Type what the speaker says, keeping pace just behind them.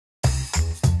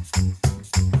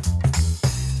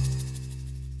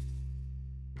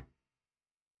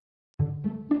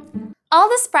All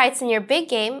the sprites in your big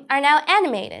game are now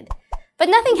animated, but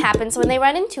nothing happens when they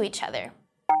run into each other.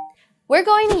 We're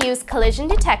going to use collision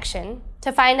detection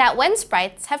to find out when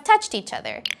sprites have touched each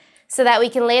other, so that we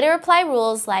can later apply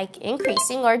rules like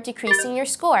increasing or decreasing your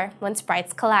score when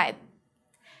sprites collide.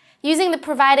 Using the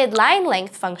provided line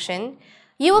length function,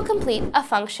 you will complete a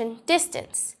function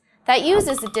distance that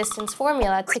uses the distance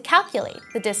formula to calculate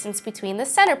the distance between the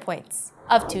center points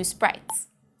of two sprites.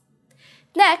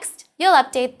 Next, you'll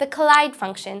update the collide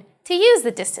function to use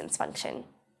the distance function.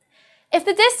 If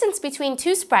the distance between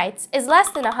two sprites is less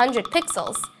than 100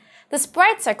 pixels, the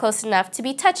sprites are close enough to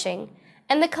be touching,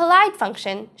 and the collide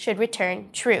function should return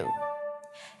true.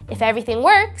 If everything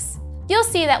works, you'll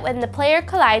see that when the player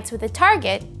collides with a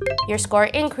target, your score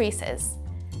increases,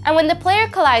 and when the player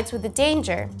collides with a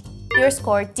danger, your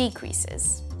score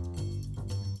decreases.